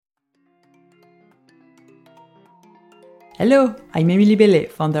Hello, I'm Emily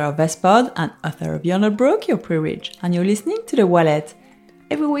Bellet, founder of Vestpod and author of You're Not Broke, You're Pre-Rich, and you're listening to The Wallet.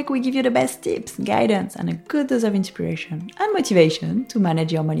 Every week we give you the best tips, guidance, and a good dose of inspiration and motivation to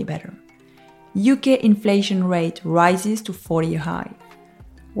manage your money better. UK inflation rate rises to 40-year high.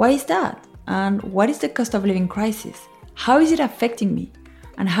 Why is that? And what is the cost of living crisis? How is it affecting me?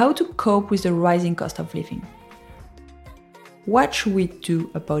 And how to cope with the rising cost of living? What should we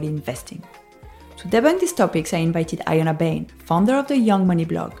do about investing? To debunk these topics, I invited Iona Bain, founder of the Young Money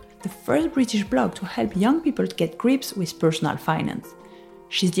blog, the first British blog to help young people to get grips with personal finance.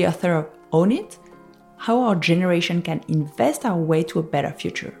 She's the author of Own It, How Our Generation Can Invest Our Way to a Better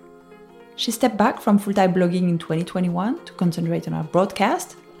Future. She stepped back from full-time blogging in 2021 to concentrate on her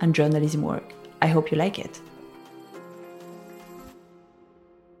broadcast and journalism work. I hope you like it.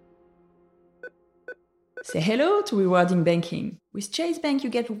 Say hello to rewarding banking. With Chase Bank,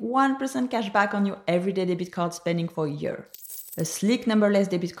 you get 1% cash back on your everyday debit card spending for a year. A sleek numberless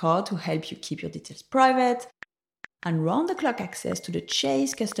debit card to help you keep your details private, and round-the-clock access to the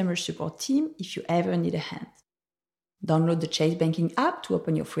Chase customer support team if you ever need a hand. Download the Chase Banking app to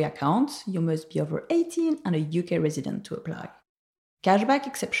open your free account. You must be over 18 and a UK resident to apply. Cashback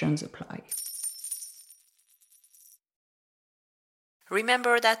exceptions apply.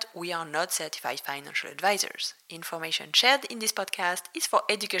 Remember that we are not certified financial advisors. Information shared in this podcast is for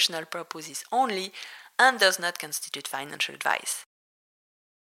educational purposes only and does not constitute financial advice.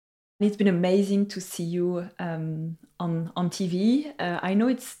 It's been amazing to see you on TV. I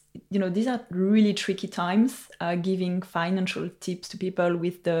know these are really tricky times, giving financial tips to people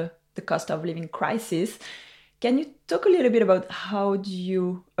with the cost of living crisis. Can you talk a little bit about how do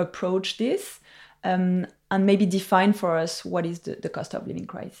you approach this? And maybe define for us what is the cost of living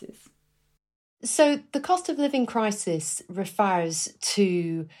crisis. So the cost of living crisis refers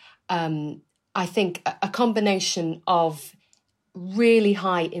to, I think, a combination of really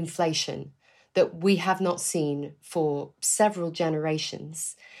high inflation that we have not seen for several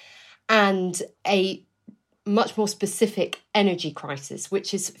generations and a much more specific energy crisis,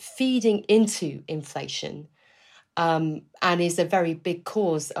 which is feeding into inflation. And is a very big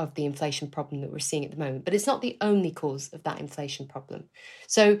cause of the inflation problem that we're seeing at the moment. But it's not the only cause of that inflation problem.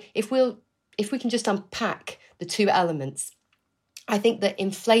 So if we can just unpack the two elements, I think that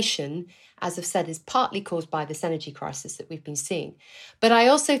inflation, as I've said, is partly caused by this energy crisis that we've been seeing. But I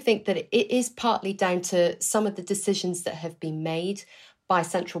also think that it is partly down to some of the decisions that have been made by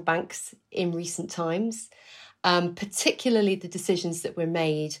central banks in recent times, particularly the decisions that were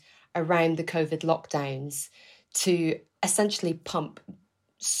made around the COVID lockdowns to essentially pump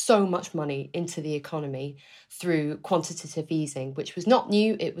so much money into the economy through quantitative easing, which was not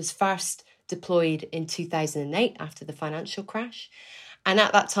new. It was first deployed in 2008 after the financial crash. And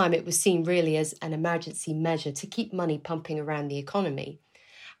at that time, it was seen really as an emergency measure to keep money pumping around the economy.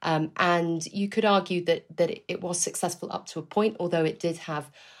 And you could argue that it was successful up to a point, although it did have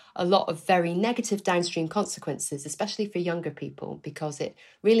a lot of very negative downstream consequences, especially for younger people, because it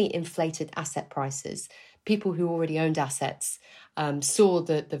really inflated asset prices. People who already owned assets saw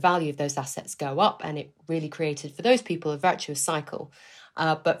the value of those assets go up, and it really created for those people a virtuous cycle.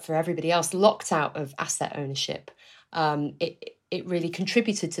 But for everybody else locked out of asset ownership, it really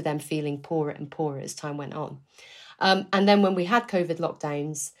contributed to them feeling poorer and poorer as time went on. And then when we had COVID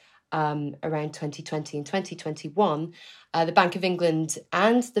lockdowns around 2020 and 2021, the Bank of England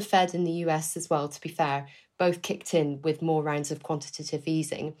and the Fed in the US as well, to be fair, both kicked in with more rounds of quantitative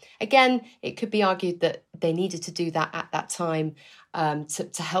easing. Again, it could be argued that they needed to do that at that time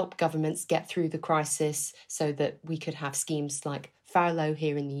to help governments get through the crisis so that we could have schemes like furlough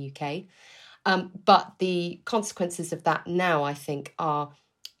here in the UK. But the consequences of that now, I think, are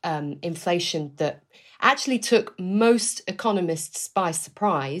inflation that actually took most economists by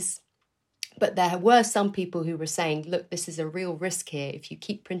surprise. But there were some people who were saying, look, this is a real risk here. If you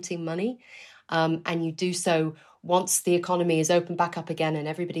keep printing money, and you do so once the economy is opened back up again and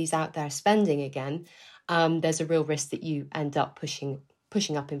everybody's out there spending again, there's a real risk that you end up pushing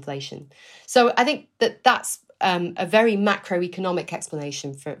up inflation. So I think that's a very macroeconomic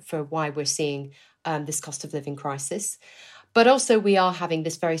explanation for why we're seeing this cost of living crisis. But also we are having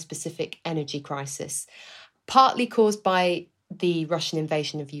this very specific energy crisis, partly caused by the Russian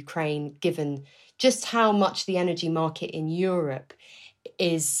invasion of Ukraine, given just how much the energy market in Europe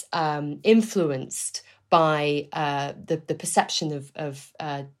is influenced by the perception of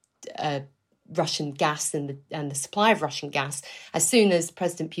Russian gas and the supply of Russian gas. As soon as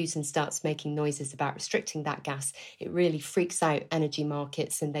President Putin starts making noises about restricting that gas, it really freaks out energy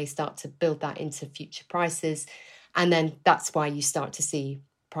markets and they start to build that into future prices. And then that's why you start to see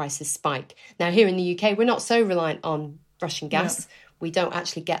prices spike. Now, here in the UK, we're not so reliant on Russian gas. We don't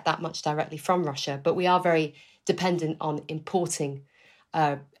actually get that much directly from Russia, but we are very dependent on importing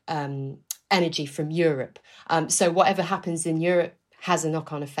energy from Europe. So whatever happens in Europe has a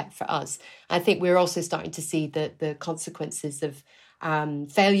knock-on effect for us. I think we're also starting to see the consequences of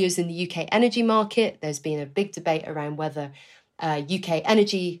failures in the UK energy market. There's been a big debate around whether UK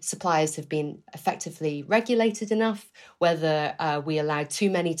energy suppliers have been effectively regulated enough, whether we allowed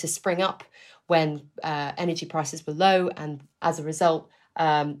too many to spring up when energy prices were low, and as a result,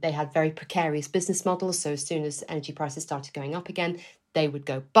 they had very precarious business models. So as soon as energy prices started going up again, they would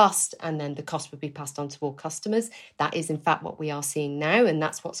go bust, and then the cost would be passed on to all customers. That is, in fact, what we are seeing now, and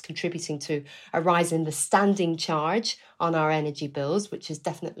that's what's contributing to a rise in the standing charge on our energy bills, which is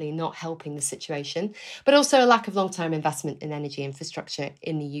definitely not helping the situation, but also a lack of long-term investment in energy infrastructure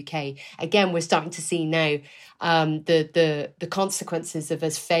in the UK. Again, we're starting to see now the consequences of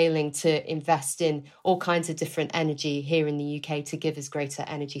us failing to invest in all kinds of different energy here in the UK to give us greater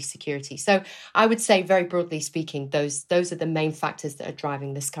energy security. So I would say, very broadly speaking, those are the main factors that are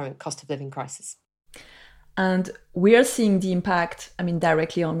driving this current cost of living crisis. And we are seeing the impact,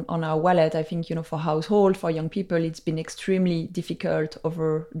 directly on our wallet. I think, for household, for young people, it's been extremely difficult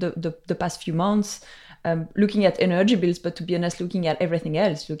over the past few months, looking at energy bills, but to be honest, looking at everything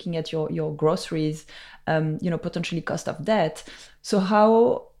else, looking at your groceries, potentially cost of debt. So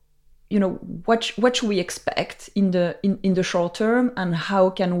how, what should we expect in the short term, and how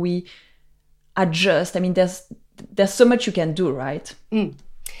can we adjust? There's so much you can do, right?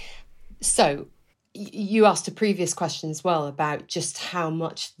 So you asked a previous question as well about just how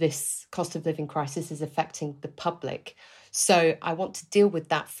much this cost of living crisis is affecting the public. So I want to deal with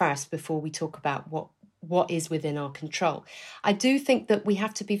that first before we talk about what is within our control. I do think that we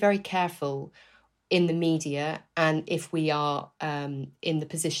have to be very careful in the media, and if we are in the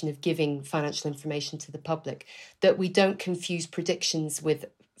position of giving financial information to the public, that we don't confuse predictions with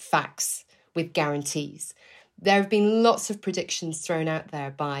facts, with guarantees. There have been lots of predictions thrown out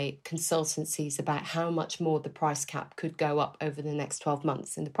there by consultancies about how much more the price cap could go up over the next 12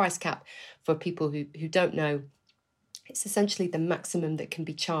 months. And the price cap, for people who don't know, it's essentially the maximum that can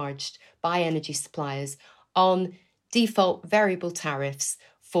be charged by energy suppliers on default variable tariffs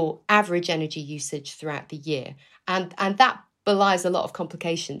for average energy usage throughout the year. And that belies a lot of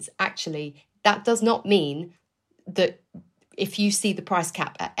complications. Actually, that does not mean that if you see the price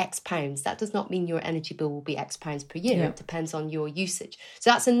cap at X pounds, that does not mean your energy bill will be X pounds per year. Yeah. It depends on your usage. So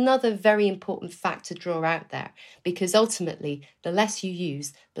that's another very important fact to draw out there, because ultimately, the less you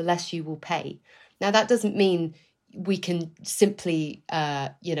use, the less you will pay. Now, that doesn't mean we can simply,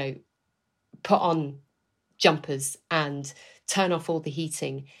 put on jumpers and turn off all the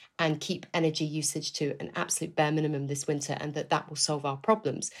heating and keep energy usage to an absolute bare minimum this winter, and that will solve our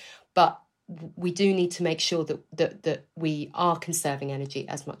problems. But we do need to make sure that we are conserving energy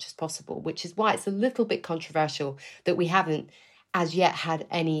as much as possible, which is why it's a little bit controversial that we haven't as yet had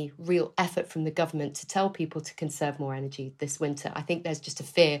any real effort from the government to tell people to conserve more energy this winter. I think there's just a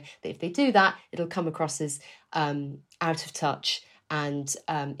fear that if they do that, it'll come across as out of touch and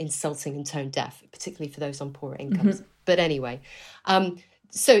insulting and tone deaf, particularly for those on poorer incomes. Mm-hmm. But anyway,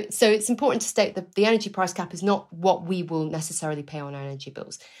 So it's important to state that the energy price cap is not what we will necessarily pay on our energy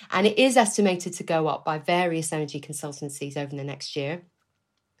bills. And it is estimated to go up by various energy consultancies over the next year.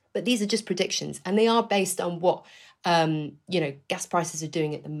 But these are just predictions, and they are based on what, gas prices are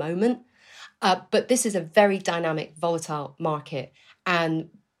doing at the moment. But this is a very dynamic, volatile market. And,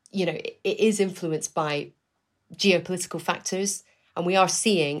 it is influenced by geopolitical factors. And we are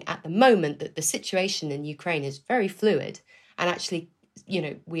seeing at the moment that the situation in Ukraine is very fluid, and actually,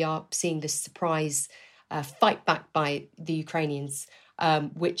 we are seeing this surprise fight back by the Ukrainians,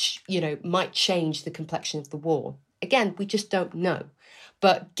 which, might change the complexion of the war. Again, we just don't know.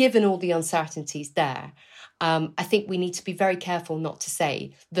 But given all the uncertainties there, I think we need to be very careful not to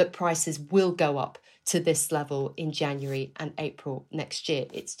say that prices will go up to this level in January and April next year.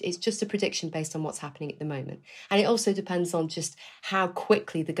 It's just a prediction based on what's happening at the moment. And it also depends on just how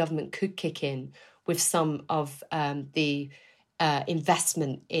quickly the government could kick in with some of the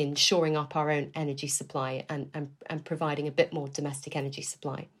investment in shoring up our own energy supply and providing a bit more domestic energy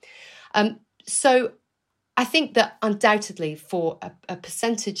supply. So I think that undoubtedly for a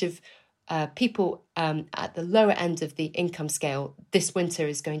percentage of people at the lower end of the income scale, this winter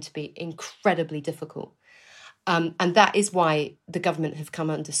is going to be incredibly difficult. And that is why the government have come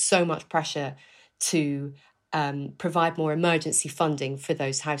under so much pressure to provide more emergency funding for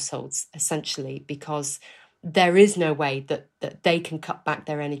those households, essentially, because there is no way that they can cut back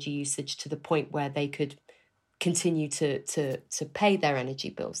their energy usage to the point where they could continue to pay their energy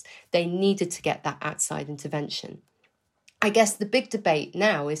bills. They needed to get that outside intervention. I guess the big debate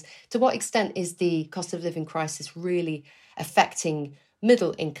now is, to what extent is the cost of living crisis really affecting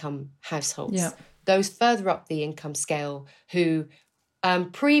middle income households? Yeah. Those further up the income scale who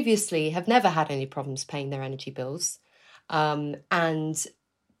previously have never had any problems paying their energy bills, and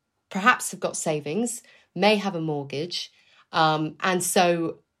perhaps have got savings, may have a mortgage. And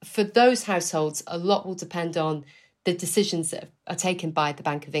so for those households, a lot will depend on the decisions that are taken by the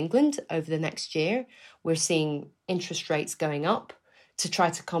Bank of England over the next year. We're seeing interest rates going up to try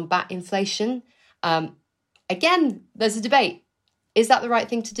to combat inflation. Again, there's a debate. Is that the right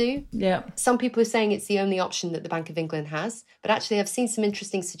thing to do? Yeah. Some people are saying it's the only option that the Bank of England has. But actually, I've seen some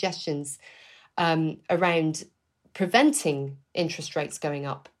interesting suggestions around preventing interest rates going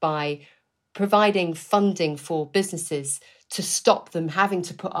up by providing funding for businesses to stop them having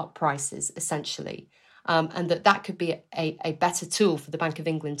to put up prices, essentially. And that could be a better tool for the Bank of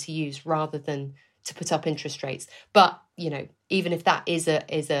England to use rather than to put up interest rates. But, even if that is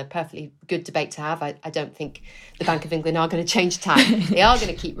a perfectly good debate to have, I don't think the Bank of England are going to change tack. They are going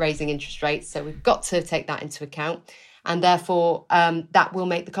to keep raising interest rates. So we've got to take that into account. And therefore, that will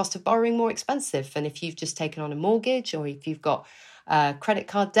make the cost of borrowing more expensive. And if you've just taken on a mortgage, or if you've got credit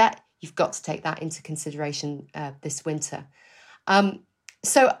card debt, you've got to take that into consideration this winter.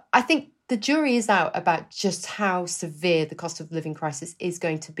 So I think the jury is out about just how severe the cost of living crisis is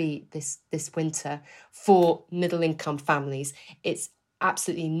going to be this winter for middle income families. It's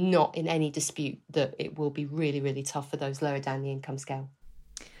absolutely not in any dispute that it will be really, really tough for those lower down the income scale.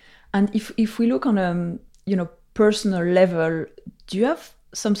 And if we look on a personal level, do you have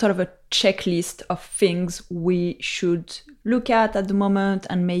some sort of a checklist of things we should look at the moment,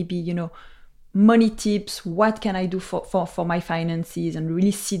 and maybe money tips? What can I do for my finances, and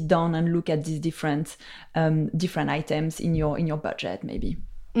really sit down and look at these different items in your budget, maybe?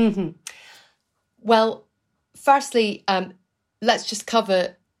 Mm-hmm. Well, firstly, let's just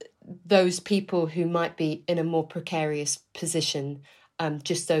cover those people who might be in a more precarious position,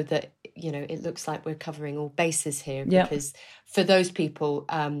 just so that it looks like we're covering all bases here. Yeah. Because for those people,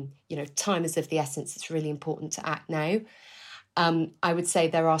 time is of the essence. It's really important to act now. I would say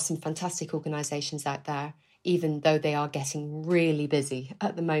there are some fantastic organisations out there, even though they are getting really busy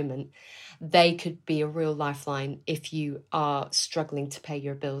at the moment. They could be a real lifeline if you are struggling to pay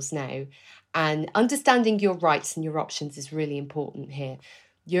your bills now. And understanding your rights and your options is really important here.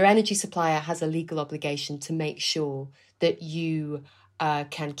 Your energy supplier has a legal obligation to make sure that you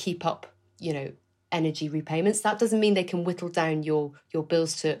can keep up, energy repayments. That doesn't mean they can whittle down your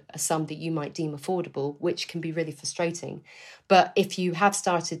bills to a sum that you might deem affordable, which can be really frustrating. But if you have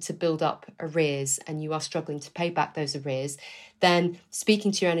started to build up arrears and you are struggling to pay back those arrears, then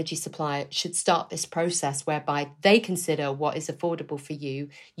speaking to your energy supplier should start this process whereby they consider what is affordable for you,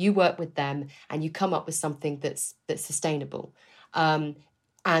 you work with them, and you come up with something that's sustainable.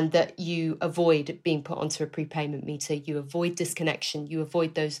 And that you avoid being put onto a prepayment meter, you avoid disconnection, you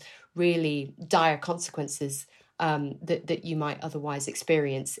avoid those really dire consequences that you might otherwise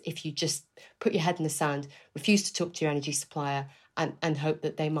experience if you just put your head in the sand, refuse to talk to your energy supplier, and hope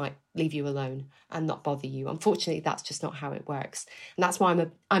that they might leave you alone and not bother you. Unfortunately, that's just not how it works. And that's why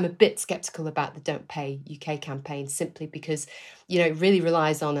I'm a bit sceptical about the Don't Pay UK campaign, simply because, it really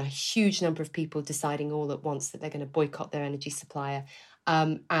relies on a huge number of people deciding all at once that they're going to boycott their energy supplier.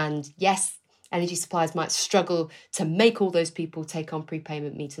 And yes, energy suppliers might struggle to make all those people take on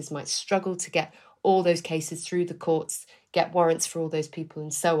prepayment meters, might struggle to get all those cases through the courts, get warrants for all those people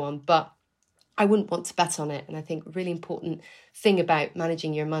and so on. But I wouldn't want to bet on it. And I think a really important thing about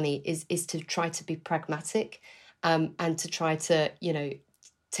managing your money is to try to be pragmatic, and to try to,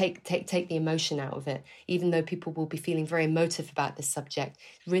 take the emotion out of it. Even though people will be feeling very emotive about this subject,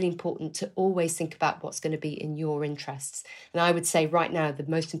 it's really important to always think about what's going to be in your interests. And I would say right now, the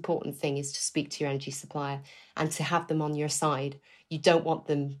most important thing is to speak to your energy supplier and to have them on your side. You don't want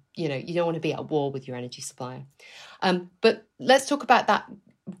them, you don't want to be at war with your energy supplier. But let's talk about that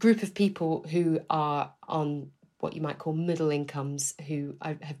group of people who are on what you might call middle incomes, who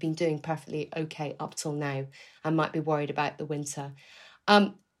have been doing perfectly okay up till now and might be worried about the winter.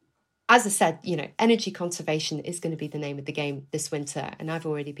 As I said, energy conservation is going to be the name of the game this winter. And I've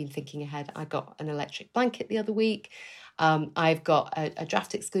already been thinking ahead. I got an electric blanket the other week. I've got a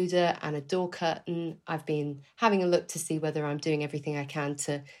draft excluder and a door curtain. I've been having a look to see whether I'm doing everything I can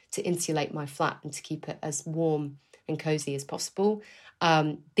to insulate my flat and to keep it as warm and cosy as possible.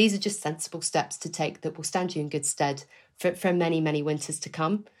 These are just sensible steps to take that will stand you in good stead for many, many winters to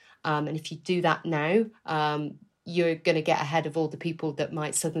come. And if you do that now, you're going to get ahead of all the people that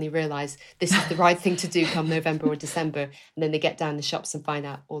might suddenly realise this is the right thing to do come November or December. And then they get down the shops and find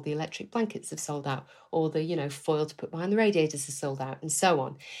out all the electric blankets have sold out, or the, foil to put behind the radiators is sold out, and so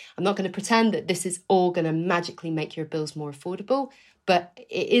on. I'm not going to pretend that this is all going to magically make your bills more affordable, but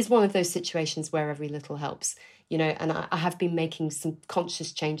it is one of those situations where every little helps. And I have been making some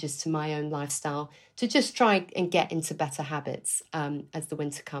conscious changes to my own lifestyle to just try and get into better habits as the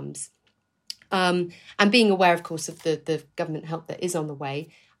winter comes. And being aware, of course, of the government help that is on the way,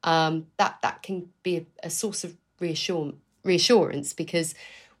 that can be a source of reassurance, because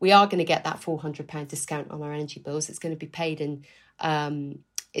we are going to get that £400 discount on our energy bills. It's going to be paid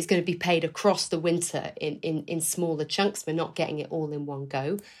it's going to be paid across the winter in smaller chunks. We're not getting it all in one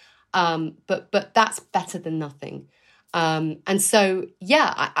go, but that's better than nothing. And so,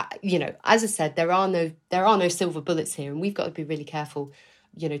 as I said, there are no silver bullets here, and we've got to be really careful,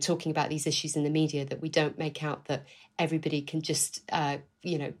 talking about these issues in the media, that we don't make out that everybody can just,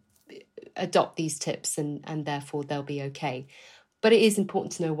 adopt these tips and therefore they'll be okay. But it is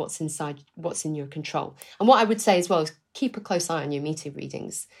important to know what's in your control. And what I would say as well is keep a close eye on your meter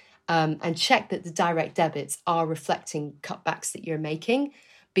readings, and check that the direct debits are reflecting cutbacks that you're making,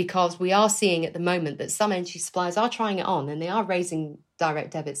 because we are seeing at the moment that some energy suppliers are trying it on, and they are raising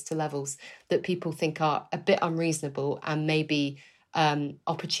direct debits to levels that people think are a bit unreasonable and maybe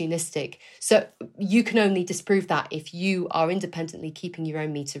opportunistic. So you can only disprove that if you are independently keeping your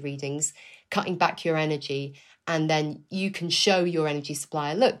own meter readings, cutting back your energy, and then you can show your energy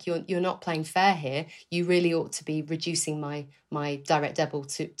supplier, look, you're not playing fair here. You really ought to be reducing my direct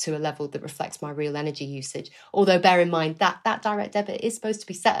debit to a level that reflects my real energy usage. Although bear in mind that direct debit is supposed to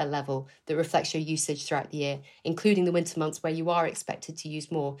be set at a level that reflects your usage throughout the year, including the winter months where you are expected to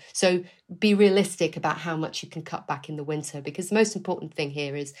use more. So be realistic about how much you can cut back in the winter, because the most important thing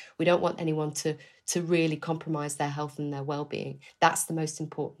here is we don't want anyone to really compromise their health and their well-being. That's the most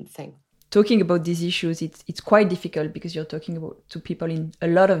important thing. Talking about these issues, it's quite difficult because you're talking to people in a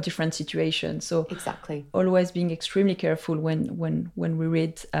lot of different situations. So exactly, always being extremely careful when we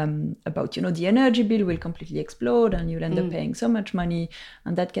read about, the energy bill will completely explode and you'll end up paying so much money,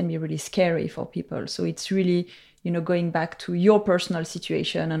 and that can be really scary for people. So it's really, going back to your personal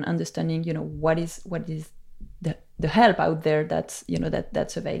situation and understanding, what is the help out there that's,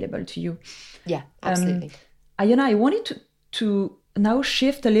 that's available to you. Yeah, absolutely. Iona, I wanted to now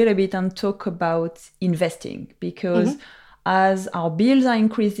shift a little bit and talk about investing, because as our bills are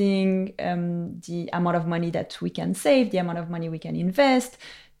increasing, the amount of money that we can save, the amount of money we can invest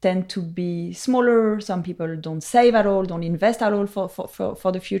tend to be smaller. Some people don't save at all, don't invest at all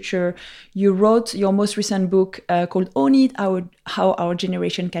for the future. You wrote your most recent book called Own It, How Our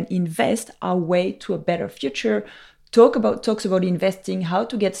Generation Can Invest Our Way to a Better Future. Talks about investing, how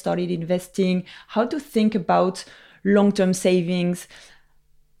to get started investing, how to think about long-term savings.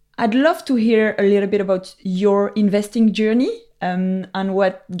 I'd love to hear a little bit about your investing journey and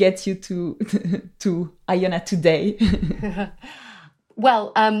what gets you to Iona today.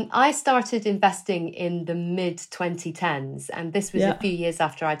 Well, I started investing in the mid-2010s, and this was a few years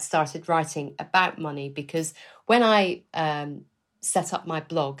after I'd started writing about money, because when I set up my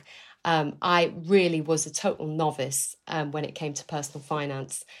blog, I really was a total novice when it came to personal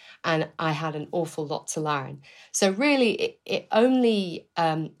finance, and I had an awful lot to learn. So really, it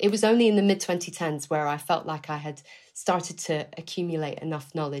was only in the mid-2010s where I felt like I had started to accumulate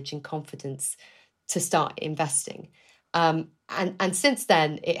enough knowledge and confidence to start investing. And since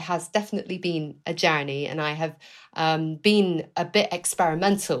then, it has definitely been a journey, and I have been a bit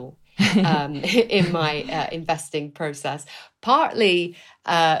experimental in my investing process, partly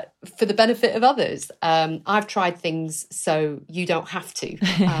for the benefit of others. I've tried things so you don't have to,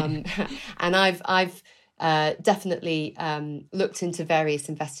 and I've definitely looked into various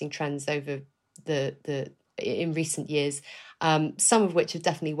investing trends over in recent years, some of which have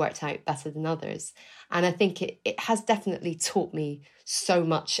definitely worked out better than others. And I think it has definitely taught me so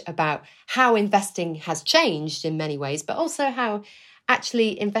much about how investing has changed in many ways, but also how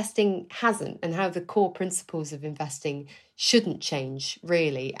actually investing hasn't, and how the core principles of investing shouldn't change,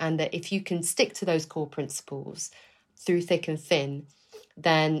 really. And that if you can stick to those core principles through thick and thin,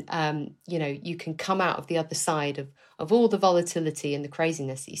 then, you can come out of the other side of all the volatility and the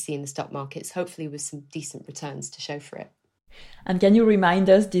craziness that you see in the stock markets, hopefully with some decent returns to show for it. And can you remind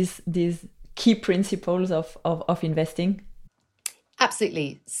us these key principles of investing?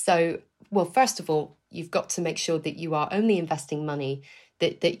 Absolutely. So, well, first of all, you've got to make sure that you are only investing money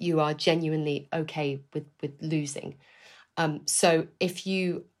that you are genuinely okay with losing. So if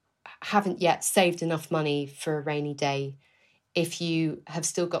you haven't yet saved enough money for a rainy day, if you have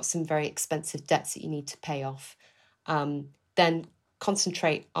still got some very expensive debts that you need to pay off, then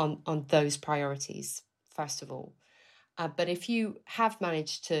concentrate on those priorities, first of all. But if you have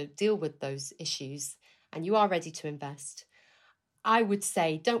managed to deal with those issues and you are ready to invest, I would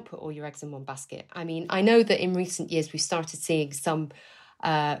say don't put all your eggs in one basket. I mean, I know that in recent years we've started seeing some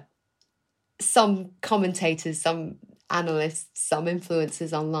commentators, some analysts, some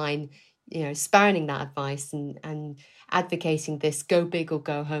influencers online, spurning that advice and advocating this go big or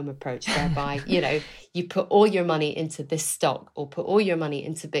go home approach, whereby, you put all your money into this stock or put all your money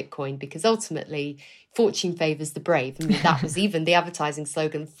into Bitcoin, because ultimately fortune favors the brave. I mean, that was even the advertising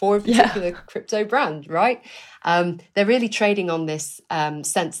slogan for a particular crypto brand, right? They're really trading on this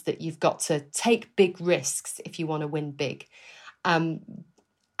sense that you've got to take big risks if you want to win big. And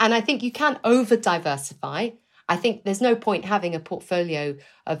I think you can over diversify. I think there's no point having a portfolio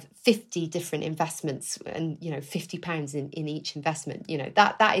of 50 different investments and, £50 in each investment.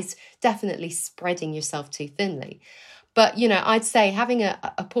 That is definitely spreading yourself too thinly. But, I'd say having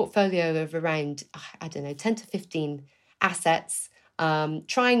a portfolio of around, 10 to 15 assets,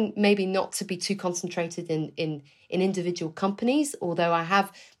 trying maybe not to be too concentrated in individual companies, although I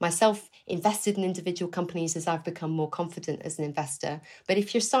have myself invested in individual companies as I've become more confident as an investor. But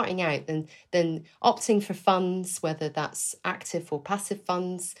if you're starting out, then opting for funds, whether that's active or passive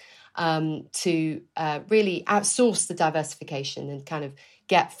funds, to really outsource the diversification and kind of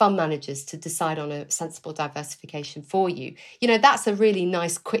get fund managers to decide on a sensible diversification for you. That's a really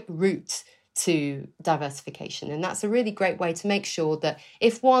nice quick route to diversification. And that's a really great way to make sure that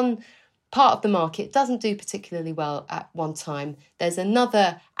if one part of the market doesn't do particularly well at one time, there's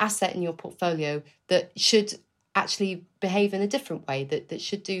another asset in your portfolio that should actually behave in a different way, that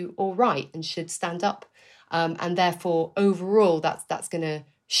should do all right and should stand up. And therefore, overall, that's going to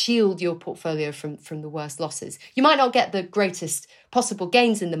shield your portfolio from the worst losses. You might not get the greatest possible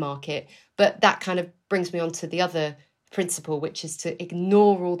gains in the market, but that kind of brings me on to the other principle, which is to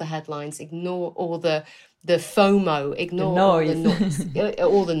ignore all the headlines, ignore all the FOMO, ignore all the noise,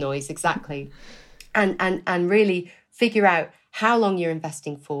 all the noise, exactly, and really figure out how long you're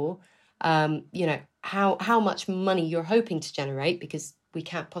investing for, how much money you're hoping to generate, because we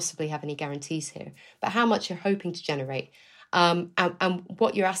can't possibly have any guarantees here, but how much you're hoping to generate, and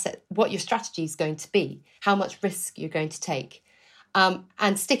what your strategy is going to be, how much risk you're going to take,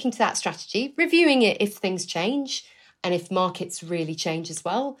 and sticking to that strategy, reviewing it if things change and if markets really change as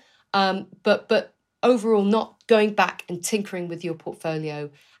well, but overall not going back and tinkering with your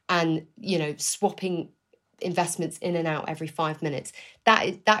portfolio and swapping investments in and out every 5 minutes.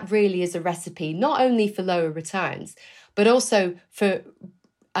 That really is a recipe not only for lower returns but also for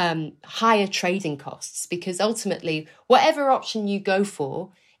higher trading costs, because ultimately whatever option you go for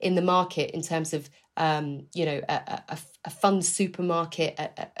in the market in terms of a fund supermarket,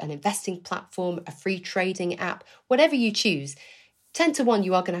 an investing platform, a free trading app, whatever you choose, 10 to 1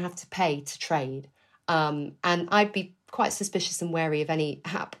 you are going to have to pay to trade. And I'd be quite suspicious and wary of any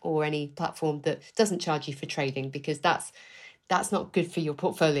app or any platform that doesn't charge you for trading, because that's not good for your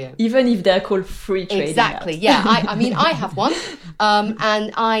portfolio. Even if they're called free trading. Exactly, apps. Yeah. I mean, I have one,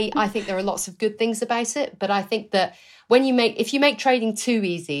 and I think there are lots of good things about it. But I think that if you make trading too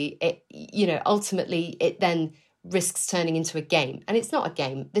easy, ultimately it then risks turning into a game. And it's not a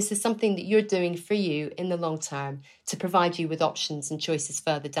game. This is something that you're doing for you in the long term to provide you with options and choices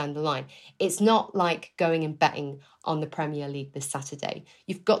further down the line. It's not like going and betting on the Premier League this Saturday.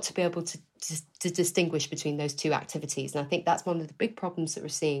 You've got to be able to distinguish between those two activities. And I think that's one of the big problems that we're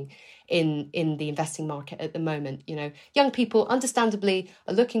seeing in the investing market at the moment. Young people, understandably,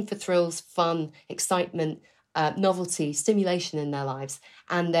 are looking for thrills, fun, excitement, novelty, stimulation in their lives,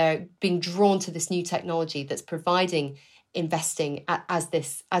 and they're being drawn to this new technology that's providing investing as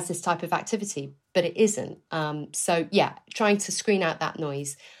this type of activity, but it isn't. So trying to screen out that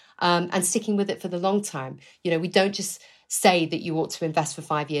noise, and sticking with it for the long term. We don't just say that you ought to invest for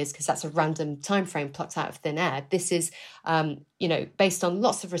 5 years because that's a random time frame plucked out of thin air. This is based on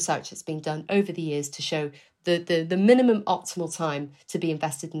lots of research that's been done over the years to show the minimum optimal time to be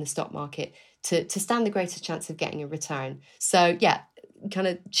invested in the stock market to stand the greatest chance of getting a return. So kind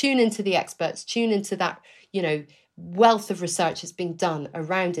of tune into the experts, tune into that, wealth of research that's being done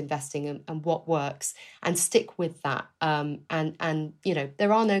around investing and what works, and stick with that. And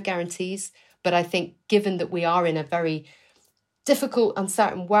there are no guarantees, but I think given that we are in a very difficult,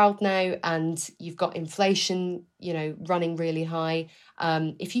 uncertain world now, and you've got inflation, running really high,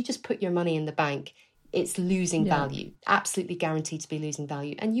 if you just put your money in the bank, it's losing value, absolutely guaranteed to be losing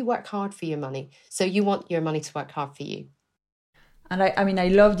value. And you work hard for your money. So you want your money to work hard for you. And I mean, I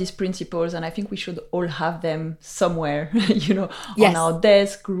love these principles, and I think we should all have them somewhere, Yes. on our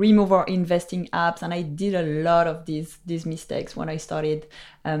desk, remove our investing apps. And I did a lot of these mistakes when I started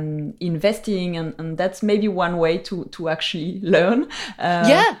investing, and that's maybe one way to actually learn.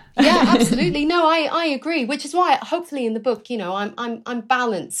 Yeah, absolutely. No, I agree. Which is why, hopefully, in the book, I'm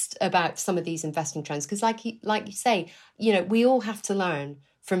balanced about some of these investing trends because, like you say, we all have to learn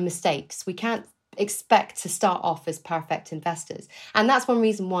from mistakes. We can't expect to start off as perfect investors. And that's one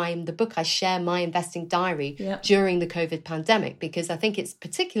reason why in the book I share my investing diary during the COVID pandemic, because I think it's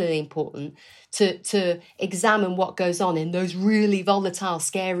particularly important to examine what goes on in those really volatile,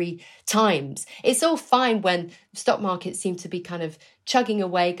 scary times. It's all fine when stock markets seem to be kind of chugging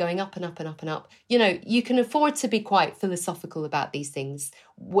away, going up and up and up and up. You can afford to be quite philosophical about these things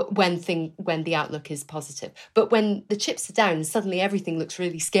when the outlook is positive. But when the chips are down and suddenly everything looks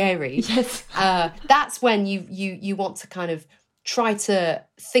really scary, yes, that's when you want to kind of try to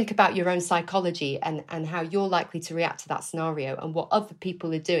think about your own psychology and how you're likely to react to that scenario and what other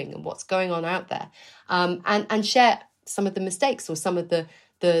people are doing and what's going on out there, and share some of the mistakes or some of the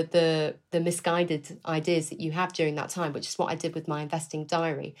misguided ideas that you have during that time, which is what I did with my investing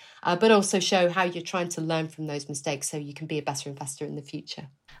diary, but also show how you're trying to learn from those mistakes so you can be a better investor in the future.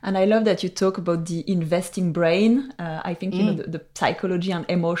 And I love that you talk about the investing brain. I think the psychology and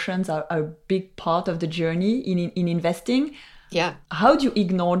emotions are a big part of the journey in investing. Yeah. How do you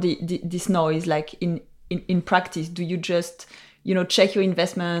ignore this noise? Like in practice, do you just check your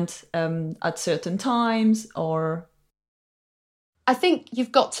investment at certain times, or? I think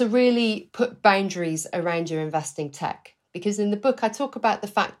you've got to really put boundaries around your investing tech, because in the book I talk about the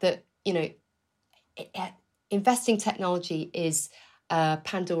fact that investing technology is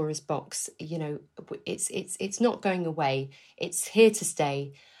Pandora's box. It's not going away. It's here to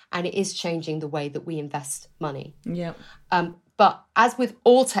stay, and it is changing the way that we invest money. Yeah. But as with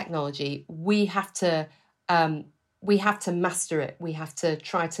all technology, we have to master it. We have to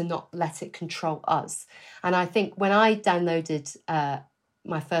try to not let it control us. And I think when I downloaded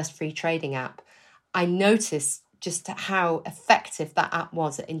my first free trading app, I noticed just how effective that app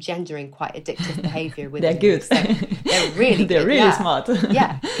was at engendering quite addictive behavior within They're good. So they're really they're good. really smart.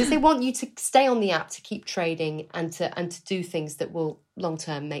 Yeah, because they want you to stay on the app to keep trading and to do things that will long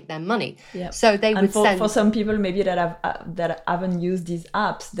term make them money. Yeah. So they would send for some people maybe that haven't used these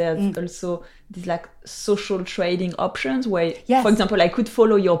apps, there's also these like social trading options where, for example, I could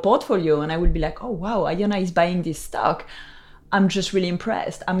follow your portfolio and I would be like, oh wow, Iona is buying this stock. I'm just really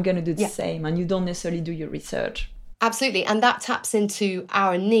impressed. I'm going to do the same. And you don't necessarily do your research. Absolutely. And that taps into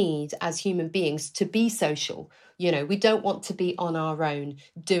our need as human beings to be social. We don't want to be on our own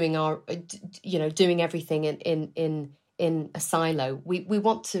doing everything in a silo. We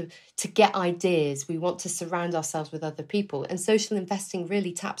want to get ideas. We want to surround ourselves with other people. And social investing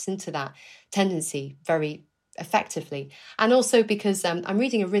really taps into that tendency very effectively. And also because I'm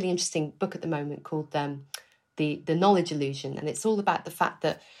reading a really interesting book at the moment called the Knowledge Illusion, and it's all about the fact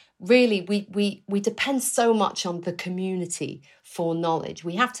that really we depend so much on the community for knowledge.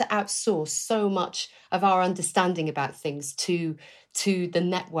 We have to outsource so much of our understanding about things to the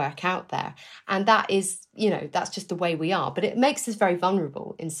network out there, and that is that's just the way we are. But it makes us very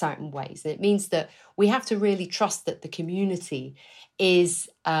vulnerable in certain ways, and it means that we have to really trust that the community is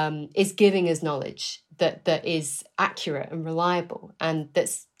giving us knowledge that is accurate and reliable, and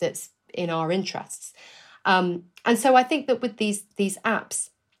that's in our interests. And so I think that with these apps,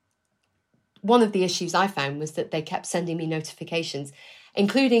 one of the issues I found was that they kept sending me notifications,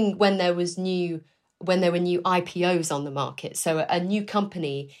 including when there were new IPOs on the market. So a new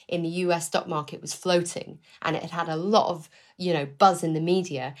company in the US stock market was floating, and it had a lot of buzz in the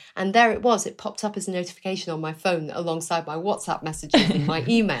media. And there it was. It popped up as a notification on my phone alongside my WhatsApp messages and my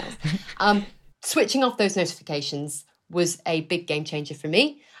emails. Switching off those notifications was a big game changer for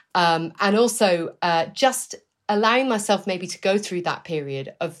me. And also just allowing myself maybe to go through that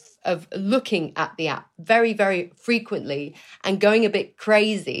period of looking at the app very, very frequently and going a bit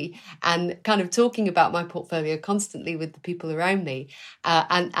crazy and kind of talking about my portfolio constantly with the people around me.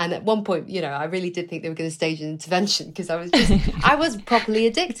 And at one point, I really did think they were going to stage an intervention because I was properly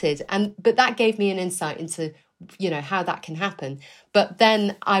addicted. But that gave me an insight into how that can happen. But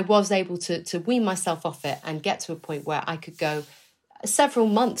then I was able to wean myself off it and get to a point where I could go several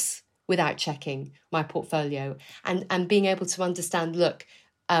months without checking my portfolio and being able to understand, look,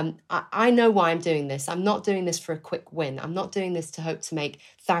 I know why I'm doing this. I'm not doing this for a quick win. I'm not doing this to hope to make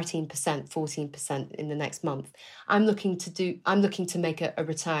 13%, 14% in the next month. I'm looking to make a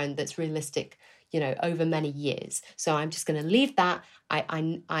return that's realistic, over many years. So I'm just going to leave that.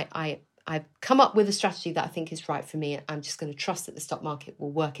 I I've come up with a strategy that I think is right for me. I'm just going to trust that the stock market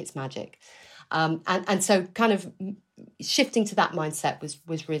will work its magic. And so kind of shifting to that mindset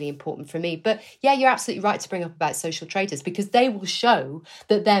was really important for me. But yeah, you're absolutely right to bring up about social traders, because they will show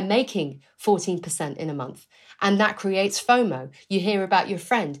that they're making 14% in a month. And that creates FOMO. You hear about your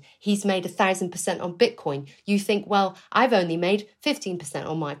friend, he's made 1,000% on Bitcoin. You think, well, I've only made 15%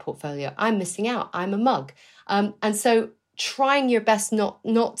 on my portfolio. I'm missing out. I'm a mug. And so trying your best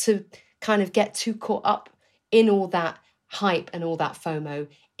not to kind of get too caught up in all that hype and all that FOMO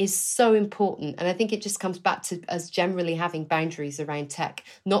is so important. And I think it just comes back to us generally having boundaries around tech,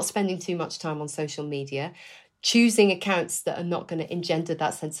 not spending too much time on social media, choosing accounts that are not going to engender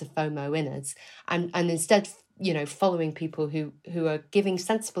that sense of FOMO in us, and instead, following people who are giving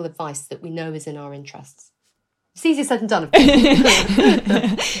sensible advice that we know is in our interests. It's easier said than done.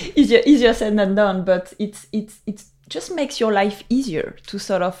 easier said than done, but it's just makes your life easier to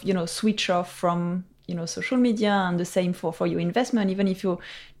sort of, switch off from, social media, and the same for your investment. Even if you're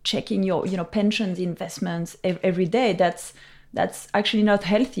checking your, pensions investments every day, that's actually not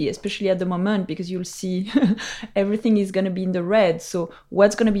healthy, especially at the moment, because you'll see everything is going to be in the red. So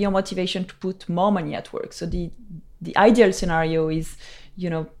what's going to be your motivation to put more money at work? So the ideal scenario is,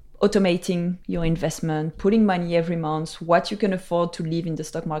 automating your investment, putting money every month, what you can afford to live in the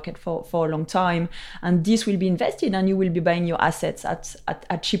stock market for a long time. And this will be invested, and you will be buying your assets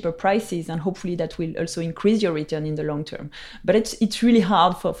at cheaper prices. And hopefully that will also increase your return in the long term. But it's really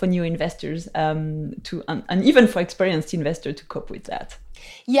hard for new investors and even for experienced investors to cope with that.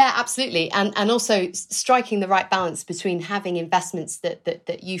 Yeah, absolutely. And also striking the right balance between having investments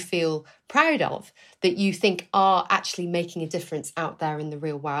that you feel proud of, that you think are actually making a difference out there in the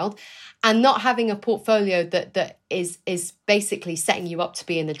real world, and not having a portfolio that is basically setting you up to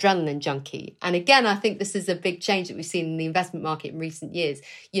be an adrenaline junkie. And again, I think this is a big change that we've seen in the investment market in recent years.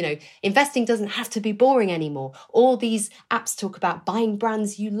 Investing doesn't have to be boring anymore. All these apps talk about buying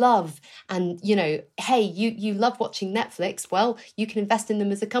brands you love, and hey, you love watching Netflix. Well, you can invest in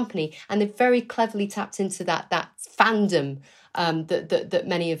them as a company, and they've very cleverly tapped into that fandom that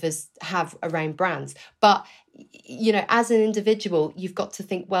many of us have around brands. But as an individual, you've got to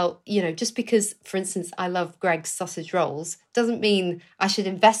think, well, just because, for instance, I love Greggs sausage rolls doesn't mean I should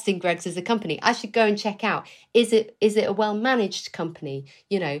invest in Greggs as a company. I should go and check out, is it a well-managed company?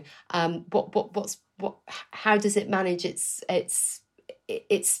 How does it manage its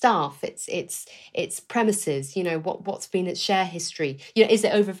staff, its premises, what's been its share history, is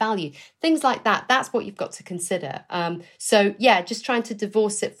it overvalued, things like that. That's what you've got to consider. So yeah, just trying to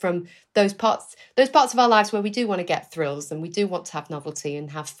divorce it from those parts of our lives where we do want to get thrills and we do want to have novelty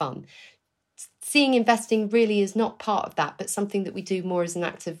and have fun. Seeing investing really is not part of that, but something that we do more as an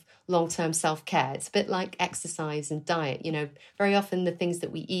act of long-term self-care. It's a bit like exercise and diet. Very often the things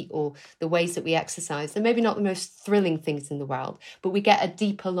that we eat or the ways that we exercise, they're maybe not the most thrilling things in the world, but we get a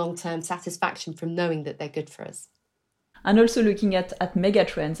deeper long-term satisfaction from knowing that they're good for us. And also looking at mega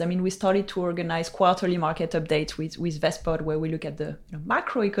trends. I mean, we started to organize quarterly market updates with Vestpod, where we look at the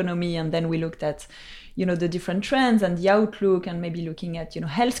macroeconomy, and then we looked at the different trends and the outlook, and maybe looking at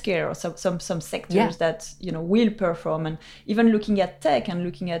healthcare or some sectors that will perform, and even looking at tech and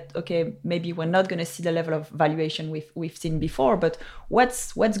looking at, okay, maybe we're not going to see the level of valuation we've seen before, but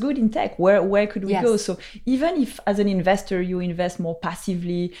what's good in tech? Where could we go? So even if as an investor you invest more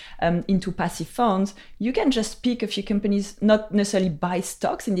passively into passive funds, you can just pick a few companies, not necessarily buy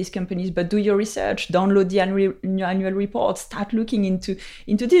stocks in these companies, but do your research, download the annual report, start looking into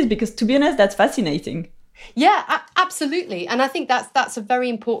this, because to be honest, that's fascinating. Yeah, absolutely. And I think that's a very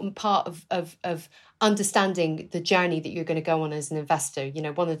important part of understanding the journey that you're going to go on as an investor.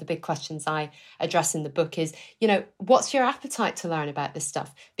 One of the big questions I address in the book is, what's your appetite to learn about this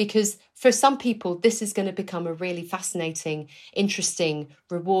stuff? Because for some people, this is going to become a really fascinating, interesting,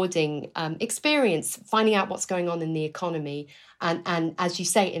 rewarding experience, finding out what's going on in the economy. And as you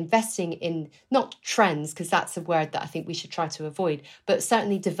say, investing in not trends, because that's a word that I think we should try to avoid, but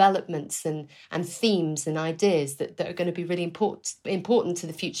certainly developments and themes and ideas that are going to be really important to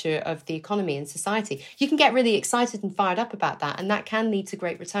the future of the economy and society. You can get really excited and fired up about that, and that can lead to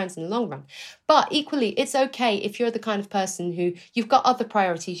great returns in the long run. But equally, it's okay if you're the kind of person who you've got other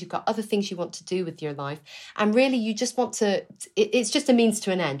priorities, you've got other things you want to do with your life, and really you just want to, it's just a means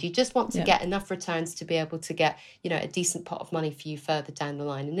to an end. You just want to get enough returns to be able to get, a decent pot of money for you further down the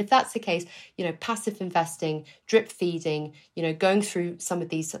line. And if that's the case, passive investing, drip feeding, going through some of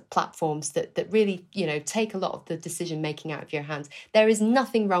these platforms that really, take a lot of the decision making out of your hands. There is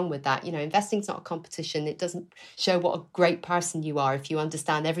nothing wrong with that. Investing's not a competition. It doesn't show what a great person you are if you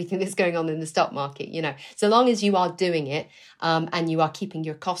understand everything that's going on in the stock market. So long as you are doing it and you are keeping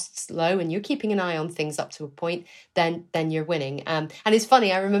your costs low flow and you're keeping an eye on things up to a point, then you're winning. And it's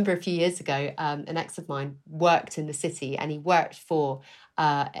funny, I remember a few years ago, an ex of mine worked in the city, and he worked for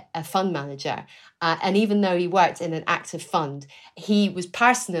a fund manager. And even though he worked in an active fund, he was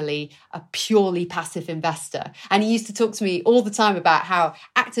personally a purely passive investor. And he used to talk to me all the time about how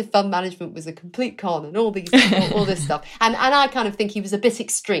active fund management was a complete con and all this stuff. And I kind of think he was a bit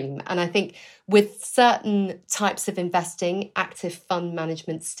extreme. And I think with certain types of investing, active fund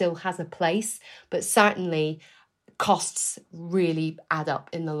management still has a place, but certainly costs really add up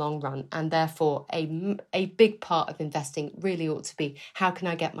in the long run, and therefore a big part of investing really ought to be, how can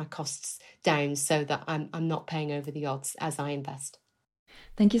I get my costs down so that I'm not paying over the odds as I invest.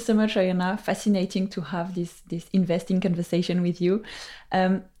 Thank you so much, Iona. Fascinating to have this investing conversation with you.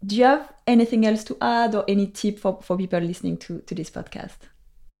 Do you have anything else to add, or any tip for people listening to this podcast?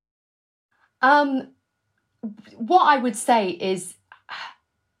 What I would say is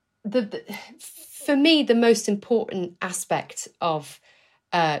for me, the most important aspect of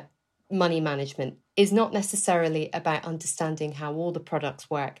money management is not necessarily about understanding how all the products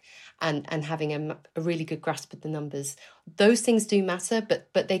work and having a really good grasp of the numbers. Those things do matter,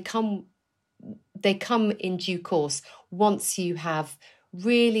 but they come in due course once you have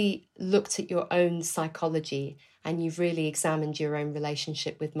really looked at your own psychology and you've really examined your own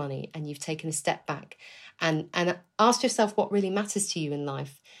relationship with money, and you've taken a step back and asked yourself what really matters to you in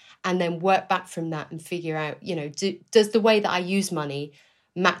life. And then work back from that and figure out, does the way that I use money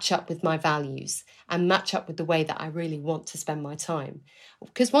match up with my values and match up with the way that I really want to spend my time?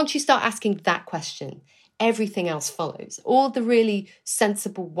 Because once you start asking that question, everything else follows. All the really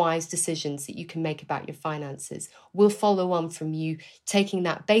sensible, wise decisions that you can make about your finances will follow on from you taking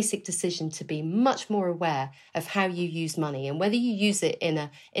that basic decision to be much more aware of how you use money, and whether you use it in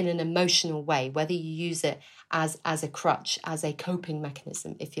an emotional way, whether you use it as a crutch, as a coping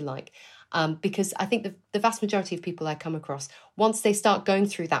mechanism, if you like. Because I think the vast majority of people I come across, once they start going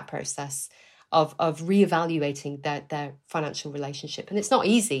through that process of reevaluating their financial relationship, and it's not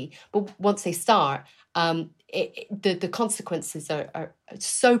easy, but once they start, the consequences are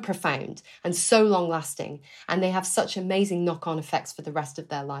so profound and so long lasting, and they have such amazing knock-on effects for the rest of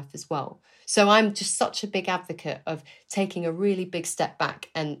their life as well. So I'm just such a big advocate of taking a really big step back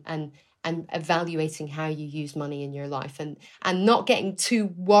and evaluating how you use money in your life, and not getting too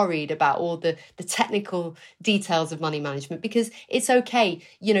worried about all the technical details of money management, because it's okay.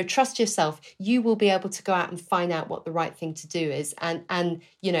 Trust yourself. You will be able to go out and find out what the right thing to do is. And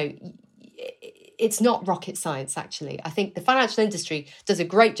it's not rocket science, actually. I think the financial industry does a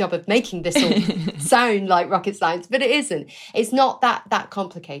great job of making this all sound like rocket science, but it isn't. It's not that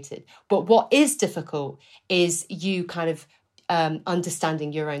complicated. But what is difficult is you kind of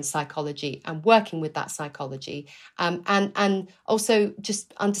understanding your own psychology and working with that psychology, and also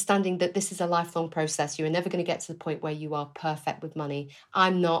just understanding that this is a lifelong process. You are never going to get to the point where you are perfect with money.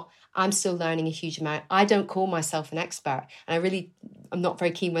 I'm still learning a huge amount. I don't call myself an expert, and I'm not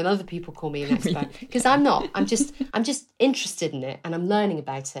very keen when other people call me an expert, because I'm not. I'm just interested in it, and I'm learning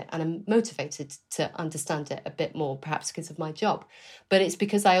about it, and I'm motivated to understand it a bit more, perhaps because of my job. But it's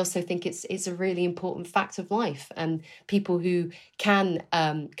because I also think it's a really important fact of life, and people who can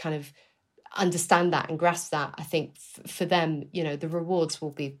kind of understand that and grasp that, I think for them, the rewards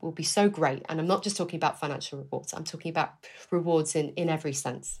will be so great. And I'm not just talking about financial rewards. I'm talking about rewards in every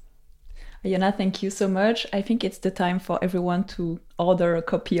sense. Iona, thank you so much. I think it's the time for everyone to order a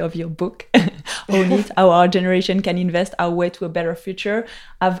copy of your book, Own It, How Our Generation Can Invest Our Way to a Better Future.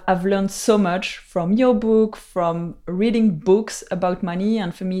 I've learned so much from your book, from reading books about money,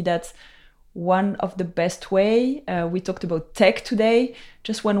 and for me that's one of the best way. We talked about tech today,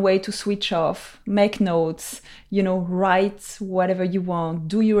 just one way to switch off, make notes, write whatever you want,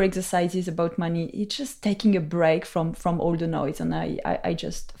 do your exercises about money. It's just taking a break from all the noise, and I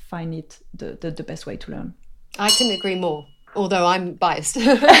just find it the best way to learn. I couldn't agree more, although I'm biased.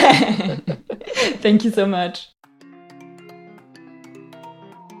 Thank you so much.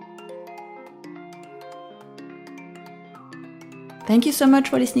 Thank you so much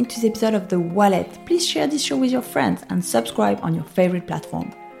for listening to this episode of The Wallet. Please share this show with your friends and subscribe on your favorite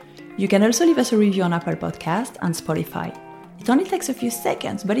platform. You can also leave us a review on Apple Podcasts and Spotify. It only takes a few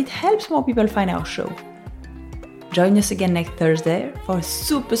seconds, but it helps more people find our show. Join us again next Thursday for a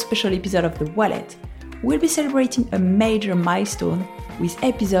super special episode of The Wallet. We'll be celebrating a major milestone with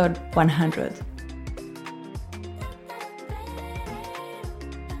episode 100.